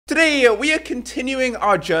Today, we are continuing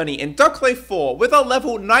our journey in Duck Life 4 with our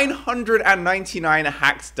level 999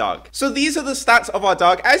 hacked duck. So these are the stats of our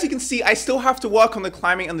duck. As you can see, I still have to work on the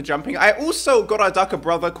climbing and the jumping. I also got our duck a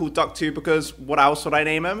brother called Duck 2 because what else would I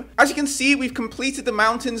name him? As you can see, we've completed the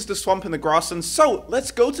mountains, the swamp, and the grasslands. So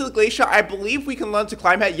let's go to the glacier. I believe we can learn to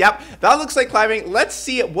climb here. Yep, that looks like climbing. Let's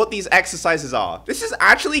see what these exercises are. This is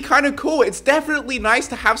actually kind of cool. It's definitely nice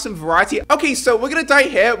to have some variety. Okay, so we're gonna die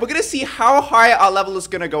here. We're gonna see how high our level is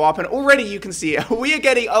gonna go up, and already you can see we are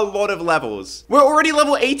getting a lot of levels. We're already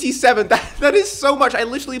level 87. That is so much. I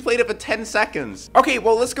literally played it for 10 seconds. Okay,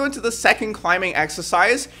 well, let's go into the second climbing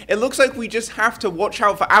exercise. It looks like we just have to watch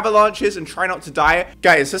out for avalanches and try not to die.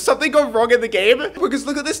 Guys, has something gone wrong in the game? Because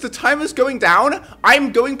look at this, the timer's going down.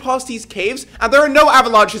 I'm going past these caves and there are no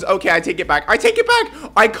avalanches. Okay, I take it back. I take it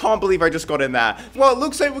back. I can't believe I just got in there. Well, it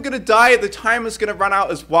looks like we're gonna die. The timer's gonna run out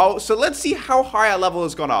as well. So let's see how high our level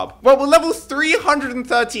has gone up. Well, we're level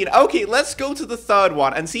 313. Okay, let's go to the third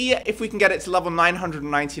one and see if we can get it to level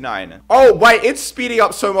 999. Oh, wait, it's speeding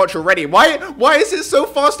up so much already. Why is it so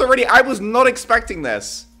fast already? I was not expecting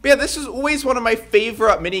this. But yeah, this was always one of my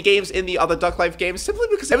favorite mini games in the other Duck Life games, simply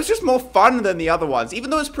because it was just more fun than the other ones. Even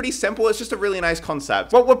though it's pretty simple, it's just a really nice concept.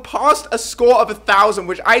 But we're past a score of 1,000,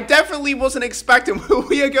 which I definitely wasn't expecting.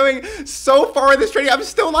 We are going so far in this training. I'm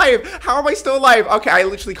still alive. How am I still alive? Okay, I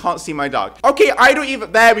literally can't see my duck. Okay, I don't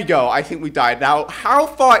even... There we go. I think we died. Now, how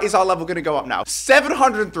far is our level going to go up now?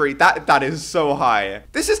 703. That is so high.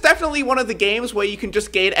 This is definitely one of the games where you can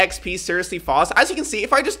just gain XP seriously fast. As you can see,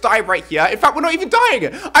 if I just die right here... In fact, we're not even dying.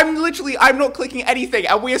 I'm not clicking anything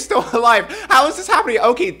and we are still alive. How is this happening?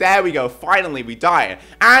 Okay, there we go. Finally, we die.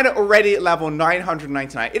 And already at level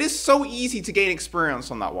 999. It is so easy to gain experience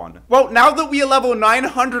on that one. Well, now that we are level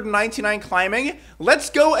 999 climbing, let's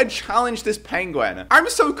go and challenge this penguin. I'm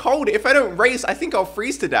so cold. If I don't race, I think I'll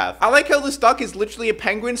freeze to death. I like how this duck is literally a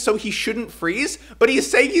penguin, so he shouldn't freeze, but he's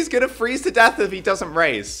saying he's gonna freeze to death if he doesn't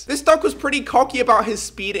race. This duck was pretty cocky about his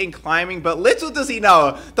speed in climbing, but little does he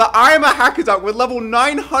know that I am a hacker duck with level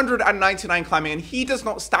 999 climbing, and he does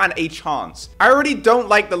not stand a chance. I already don't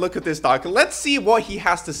like the look of this duck. Let's see what he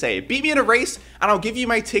has to say. Beat me in a race, and I'll give you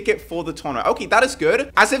my ticket for the tournament. Okay, that is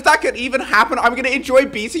good. As if that could even happen, I'm gonna enjoy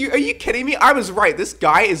beating you. Are you kidding me? I was right. This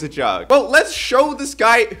guy is a jerk. Well, let's show this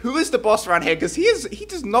guy who is the boss around here, because he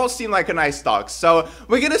does not seem like a nice duck. So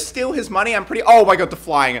we're gonna steal his money. Oh my god, the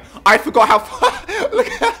flying. I forgot how far. Look,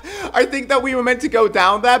 I think that we were meant to go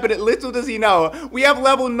down there, but little does he know, we have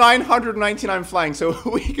level 999 flying, so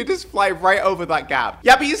we could just fly right over that gap.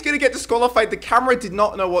 Yeah, but he's gonna get disqualified. The camera did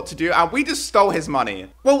not know what to do, and we just stole his money.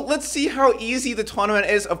 Well, let's see how easy the tournament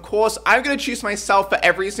is. Of course, I'm gonna choose myself for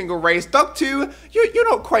every single race. Duck 2, you're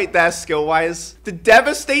not quite there skill-wise. The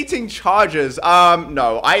Devastating Chargers.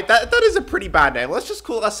 No, that is a pretty bad name. Let's just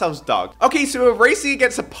call ourselves Duck. Okay, so we're racing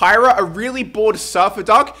against a pirate, a really bored surfer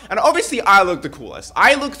duck, and obviously I look the coolest.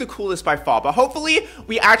 I look the coolest by far, but hopefully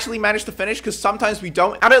we actually manage to finish, because sometimes we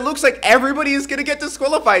don't, and it looks like everybody is gonna get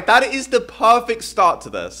disqualified. That is the perfect start to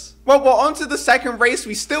this. Well, we're on to the second race.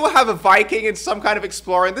 We still have a Viking and some kind of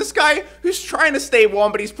explorer. And this guy who's trying to stay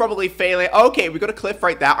warm, but he's probably failing. Okay, we got a cliff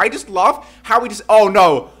right there. I just love how we just... Oh,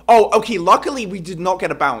 no. Oh, okay. Luckily, we did not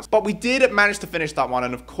get a bounce. But we did manage to finish that one.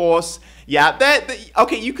 And of course, yeah,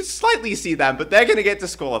 okay, you could slightly see them, but they're going to get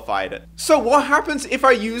disqualified. So what happens if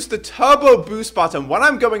I use the turbo boost button when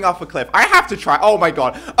I'm going off a cliff? I have to try. Oh, my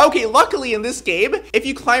God. Okay, luckily in this game, if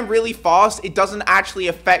you climb really fast, it doesn't actually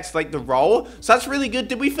affect, like, the roll. So that's really good.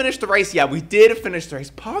 Did we finish the race? Yeah, we did finish the race.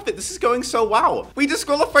 Perfect. This is going so well. We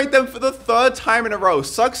disqualified them for the third time in a row.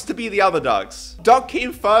 Sucks to be the other ducks. Duck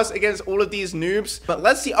came first against all of these noobs, but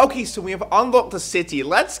let's see. Okay, so we have unlocked the city.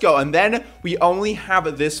 Let's go. And then we only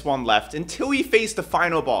have this one left until we face the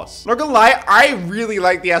final boss. Not gonna lie, I really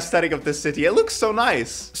like the aesthetic of this city. It looks so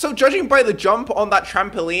nice. So judging by the jump on that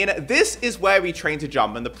trampoline, this is where we train to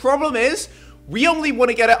jump. And the problem is, we only want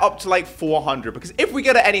to get it up to like 400, because if we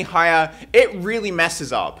get it any higher, it really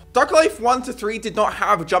messes up. Duck Life 1 to 3 did not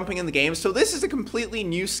have jumping in the game, so this is a completely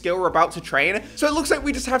new skill we're about to train. So it looks like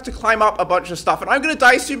we just have to climb up a bunch of stuff, and I'm going to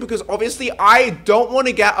die soon because obviously I don't want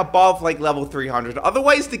to get above like level 300.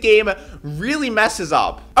 Otherwise, the game really messes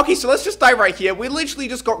up. Okay, so let's just die right here. We literally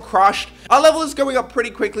just got crushed. Our level is going up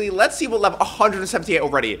pretty quickly. Let's see what level... 178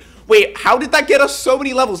 already. Wait, how did that get us so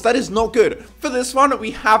many levels? That is not good. For this one,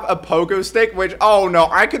 we have a pogo stick, which, oh no,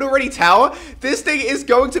 I can already tell this thing is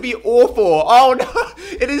going to be awful. Oh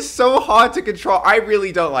no, it is so hard to control. I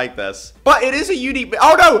really don't like this. But it is a unique...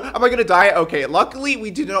 Oh, no! Am I going to die? Okay, luckily,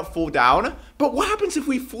 we did not fall down. But what happens if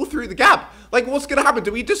we fall through the gap? Like, what's going to happen?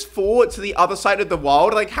 Do we just fall to the other side of the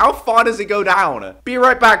world? Like, how far does it go down? Be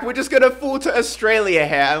right back. We're just going to fall to Australia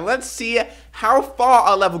here. And let's see how far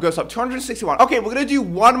our level goes up. 261. Okay, we're going to do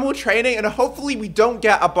one more training. And hopefully we don't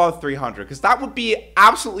get above 300. Because that would be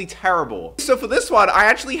absolutely terrible. So for this one, I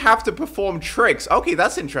actually have to perform tricks. Okay,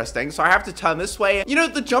 that's interesting. So I have to turn this way. You know,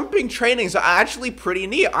 the jumping trainings are actually pretty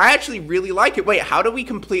neat. I actually really like it. Wait, how do we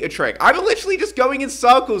complete a trick? I'm literally just going in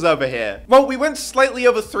circles over here. Well, we went slightly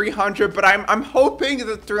over 300, but I'm hoping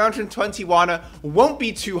that 321 won't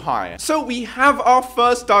be too high. So we have our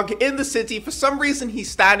first dog in the city. For some reason,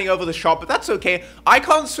 he's standing over the shop, but that's okay. I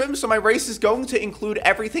can't swim, so my race is going to include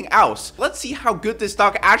everything else. Let's see how good this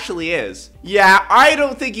dog actually is. Yeah, I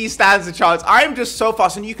don't think he stands a chance. I am just so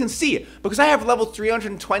fast, and you can see, because I have level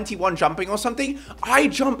 321 jumping or something, I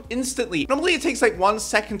jump instantly. Normally, it takes like 1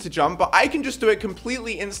 second to jump, but I can just do it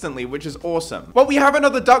completely instantly, which is awesome. Well, we have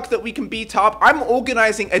another duck that we can beat up. I'm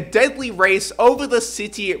organizing a deadly race over the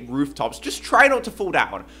city rooftops. Just try not to fall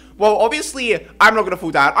down. Well, obviously, I'm not going to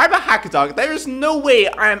fall down. I'm a hacker dog. There is no way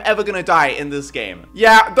I am ever going to die in this game.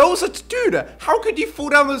 Yeah, those are... Dude, how could you fall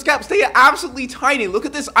down those gaps? They are absolutely tiny. Look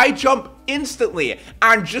at this. I jump instantly.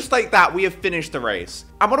 And just like that, we have finished the race.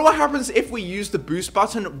 I wonder what happens if we use the boost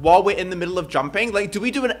button while we're in the middle of jumping. Like, do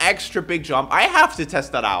we do an extra big jump? I have to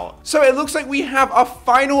test that out. So it looks like we have a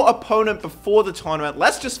final opponent before the tournament.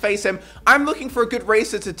 Let's just face him. I'm looking for a good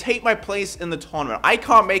racer to take my place in the tournament. I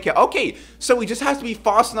can't make it. Okay, so we just have to be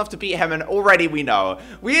fast enough to beat him, and already we know.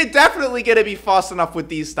 We are definitely going to be fast enough with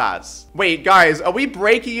these stats. Wait, guys, are we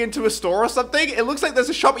breaking into a store or something? It looks like there's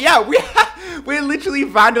a shop. Yeah, we're literally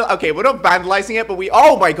okay, we're not vandalizing it, but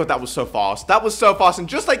oh my god, that was so fast. That was so fast, and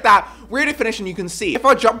just like that, we're to finish, and you can see, if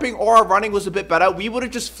our jumping or our running was a bit better, we would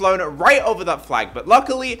have just flown right over that flag. But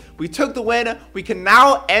luckily, we took the win. We can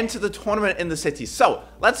now enter the tournament in the city. So,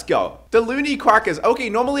 let's go. The Looney Quackers. Okay,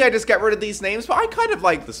 normally I just get rid of these names, but I kind of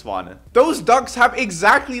like this one. Those ducks have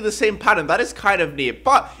exactly the same pattern. That is kind of neat,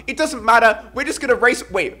 but it doesn't matter. We're just gonna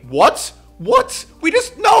race. Wait, what? What? We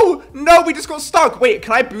just, no, we just got stuck. Wait,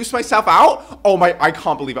 can I boost myself out? Oh my, I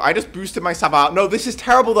can't believe it. I just boosted myself out. No, this is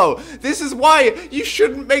terrible though. This is why you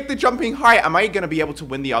shouldn't make the jumping high. Am I going to be able to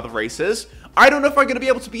win the other races? I don't know if I'm going to be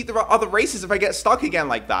able to beat the other races if I get stuck again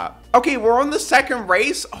like that. Okay, we're on the second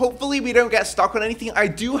race. Hopefully we don't get stuck on anything. I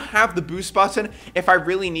do have the boost button if I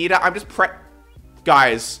really need it. I'm just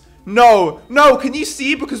Guys. No, can you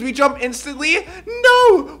see? Because we jump instantly.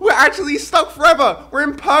 No, we're actually stuck forever. We're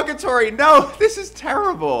in purgatory. No, this is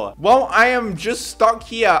terrible. Well, I am just stuck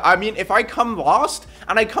here. I mean, if I come last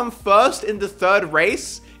and I come first in the third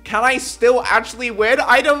race, can I still actually win?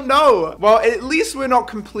 I don't know. Well, at least we're not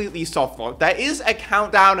completely soft locked. There is a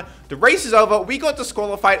countdown. The race is over. We got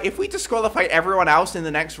disqualified. If we disqualify everyone else in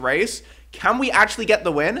the next race, can we actually get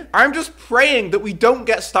the win? I'm just praying that we don't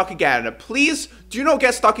get stuck again. Please do not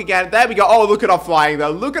get stuck again. There we go. Oh, look at our flying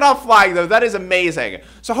though. Look at our flying though. That is amazing.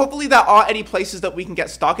 So hopefully there are any places that we can get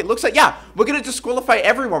stuck. It looks like, yeah, we're going to disqualify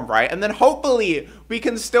everyone, right? And then hopefully we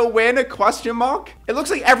can still win, a question mark. It looks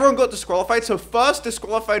like everyone got disqualified. So first,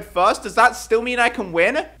 disqualified first. Does that still mean I can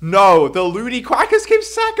win? No, the Looney Quackers came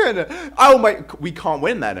second. Oh my, we can't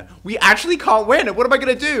win then. We actually can't win. What am I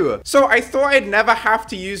going to do? So I thought I'd never have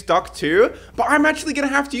to use Duck 2, but I'm actually going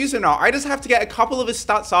to have to use it now. I just have to get a couple of his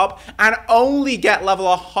stats up and only get level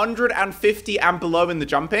 150 and below in the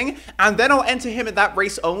jumping, and then I'll enter him in that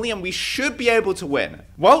race only, and we should be able to win.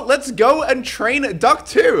 Well, let's go and train Duck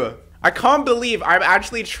 2. I can't believe I'm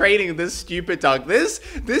actually training this stupid dog. This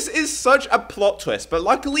is such a plot twist, but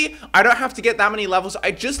luckily I don't have to get that many levels. I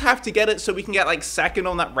just have to get it so we can get like second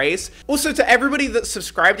on that race. Also, to everybody that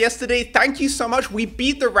subscribed yesterday, thank you so much. We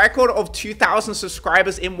beat the record of 2,000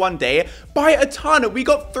 subscribers in one day by a ton. We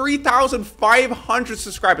got 3,500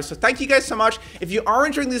 subscribers. So thank you guys so much. If you are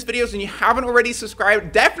enjoying these videos and you haven't already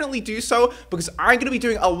subscribed, definitely do so, because I'm going to be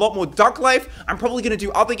doing a lot more Duck Life. I'm probably going to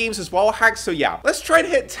do other games as well, hacks. So yeah, let's try to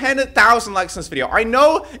hit 10,000 likes in this video. I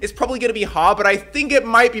know it's probably going to be hard, but I think it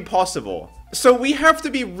might be possible. So we have to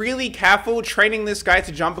be really careful training this guy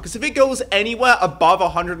to jump, because if it goes anywhere above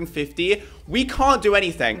 150, we can't do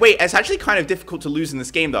anything. Wait, it's actually kind of difficult to lose in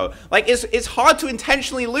this game though. Like, it's hard to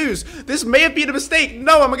intentionally lose. This may have been a mistake.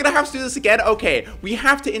 No, am I gonna have to do this again? Okay, we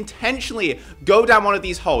have to intentionally go down one of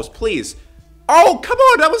these holes, please. Oh, come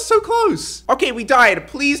on, that was so close. Okay, we died.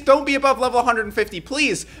 Please don't be above level 150.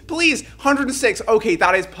 Please, 106. Okay,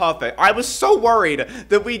 that is perfect. I was so worried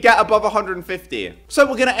that we get above 150. So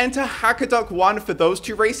we're gonna enter Hacker Duck 1 for those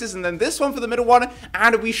two races, and then this one for the middle one,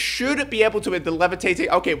 and we should be able to win the levitating.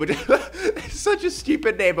 Okay, we're just, it's such a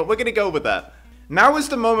stupid name, but we're gonna go with it. Now is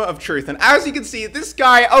the moment of truth, and as you can see, this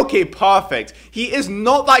guy, okay, perfect. He is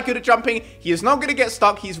not that good at jumping. He is not going to get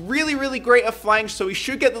stuck. He's really, really great at flying, so he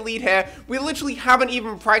should get the lead here. We literally haven't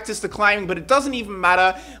even practiced the climbing, but it doesn't even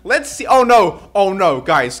matter. Let's see. Oh, no,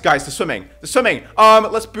 guys, the swimming.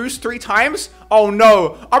 Let's boost 3 times. Oh,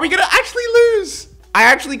 no. Are we going to actually lose? I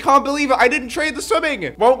actually can't believe it. I didn't train the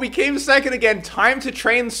swimming. Well, we came second again. Time to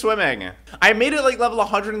train swimming. I made it like level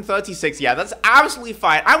 136. Yeah, that's absolutely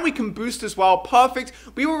fine. And we can boost as well. Perfect.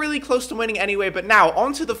 We were really close to winning anyway, but now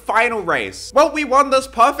on to the final race. Well, we won this.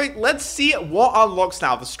 Perfect. Let's see what unlocks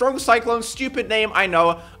now. The strong cyclone, stupid name, I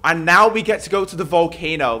know. And now we get to go to the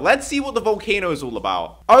volcano. Let's see what the volcano is all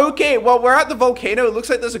about. Okay, well, we're at the volcano. It looks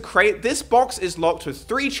like there's a crate. This box is locked with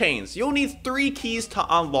 3 chains. You'll need 3 keys to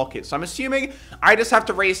unlock it. So I'm assuming I just have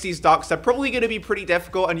to race these ducks. They're probably going to be pretty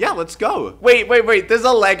difficult. And yeah, let's go. Wait. There's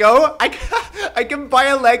a Lego. I can buy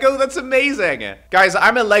a Lego. That's amazing. Guys,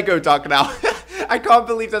 I'm a Lego duck now. I can't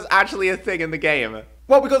believe that's actually a thing in the game.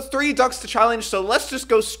 Well, we got 3 ducks to challenge, so let's just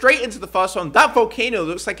go straight into the first one. That volcano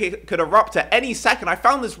looks like it could erupt at any second. I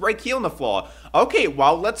found this red key on the floor. Okay,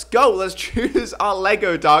 well, let's go. Let's choose our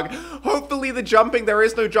Lego duck. Hopefully the jumping, there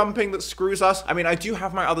is no jumping that screws us. I mean, I do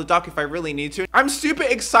have my other duck if I really need to. I'm super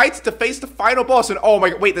excited to face the final boss. And oh my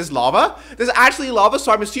god, wait, there's lava? There's actually lava,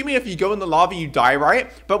 so I'm assuming if you go in the lava, you die,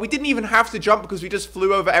 right? But we didn't even have to jump because we just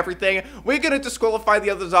flew over everything. We're going to disqualify the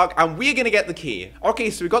other duck, and we're going to get the key. Okay,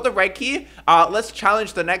 so we got the red key. Let's challenge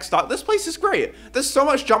the next duck. This place is great. There's so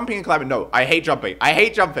much jumping and climbing. No, I hate jumping. I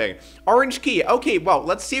hate jumping. Orange key. Okay, well,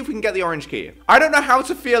 let's see if we can get the orange key. I don't know how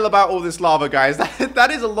to feel about all this lava, guys. That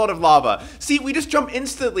is a lot of lava. See, we just jump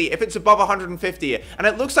instantly if it's above 150. And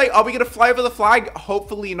it looks like, are we going to fly over the flag?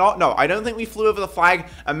 Hopefully not. No, I don't think we flew over the flag.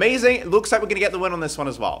 Amazing. It looks like we're going to get the win on this one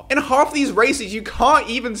as well. In half these races, you can't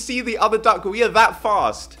even see the other duck. We are that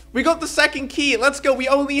fast. We got the second key. Let's go. We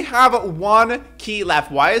only have 1 key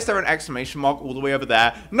left. Why is there an exclamation mark all the way over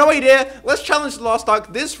there? No idea. Let's challenge the last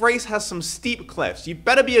duck. This race has some steep cliffs. You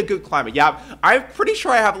better be a good climber. Yeah, I'm pretty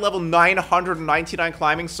sure I have level 999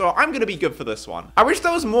 climbing, so I'm going to be good for this one. I wish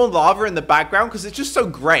there was more lava in the background because it's just so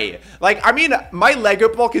great. Like, I mean, my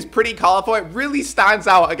Lego block is pretty colorful. It really stands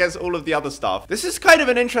out against all of the other stuff. This is kind of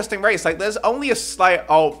an interesting race. Like, there's only a slight...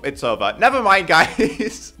 Oh, it's over. Never mind,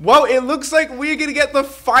 guys. Well, it looks like we're going to get the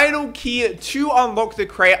final key to unlock the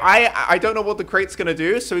crate. I don't know what the crate's gonna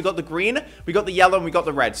do. So we got the green, we got the yellow, and we got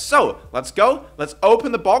the red. So let's go. Let's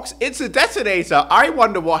open the box. It's a detonator. I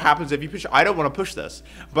wonder what happens if you push it. I don't want to push this,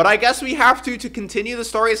 but I guess we have to continue the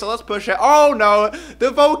story. So let's push it. Oh no, the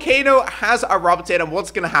volcano has erupted, and what's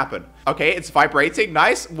gonna happen? Okay, it's vibrating.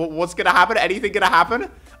 Nice. What's gonna happen? Anything gonna happen?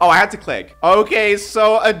 Oh, I had to click. Okay,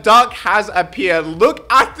 so a duck has appeared.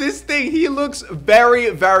 Look at this thing. He looks very,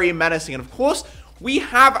 very menacing. And of course, we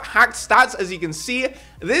have hacked stats, as you can see.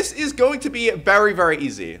 This is going to be very, very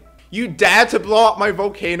easy. You dare to blow up my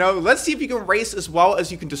volcano? Let's see if you can race as well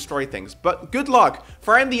as you can destroy things. But good luck,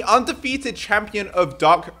 for I am the undefeated champion of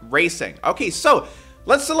duck racing. Okay, so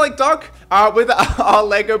let's select duck with our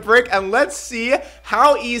Lego brick, and let's see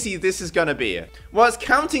how easy this is going to be. Well, it's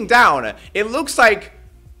counting down. It looks like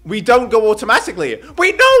we don't go automatically.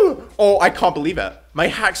 Wait, no! Oh, I can't believe it. My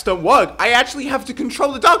hacks don't work. I actually have to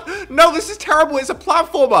control the duck. No, this is terrible. It's a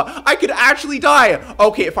platformer. I could actually die.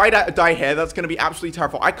 Okay, if I die here, that's going to be absolutely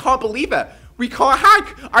terrible. I can't believe it. We can't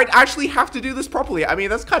hack. I'd actually have to do this properly. I mean,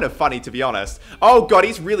 that's kind of funny, to be honest. Oh, God,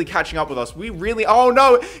 he's really catching up with us. We really... Oh,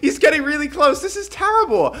 no, he's getting really close. This is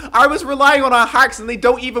terrible. I was relying on our hacks, and they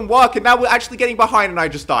don't even work, and now we're actually getting behind, and I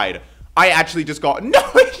just died. I actually just got... No,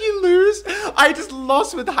 you lose. I just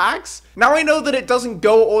lost with hacks. Now I know that it doesn't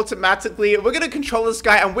go automatically. We're going to control this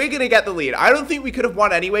guy, and we're going to get the lead. I don't think we could have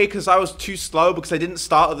won anyway because I was too slow because I didn't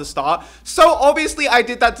start at the start. So, obviously, I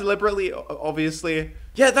did that deliberately, obviously.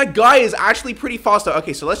 Yeah, that guy is actually pretty fast though.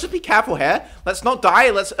 Okay, so let's just be careful here. Let's not die.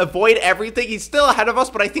 Let's avoid everything. He's still ahead of us,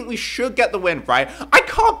 but I think we should get the win, right? I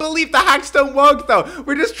can't believe the hacks don't work though.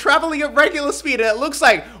 We're just traveling at regular speed, and it looks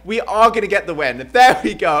like we are going to get the win. There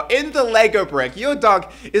we go. In the Lego brick, your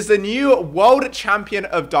dog is the new world champion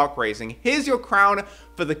of dog racing. Here's your crown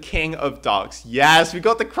for the king of dogs. Yes, we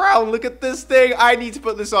got the crown. Look at this thing. I need to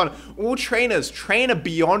put this on. All trainers, train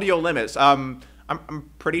beyond your limits. I'm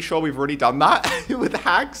pretty sure we've already done that with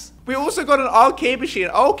hacks. We also got an arcade machine.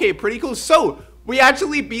 Okay, pretty cool. So, we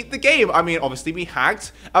actually beat the game. I mean, obviously we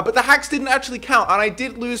hacked, but the hacks didn't actually count, and I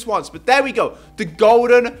did lose once. But there we go. The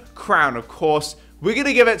golden crown, of course. We're going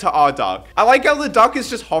to give it to our duck. I like how the duck is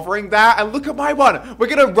just hovering there. And look at my one. We're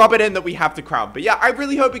going to rub it in that we have the crown. But yeah, I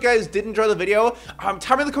really hope you guys did enjoy the video.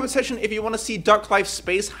 Tell me in the comment section if you want to see Duck Life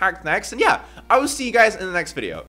Space hacked next. And yeah, I will see you guys in the next video.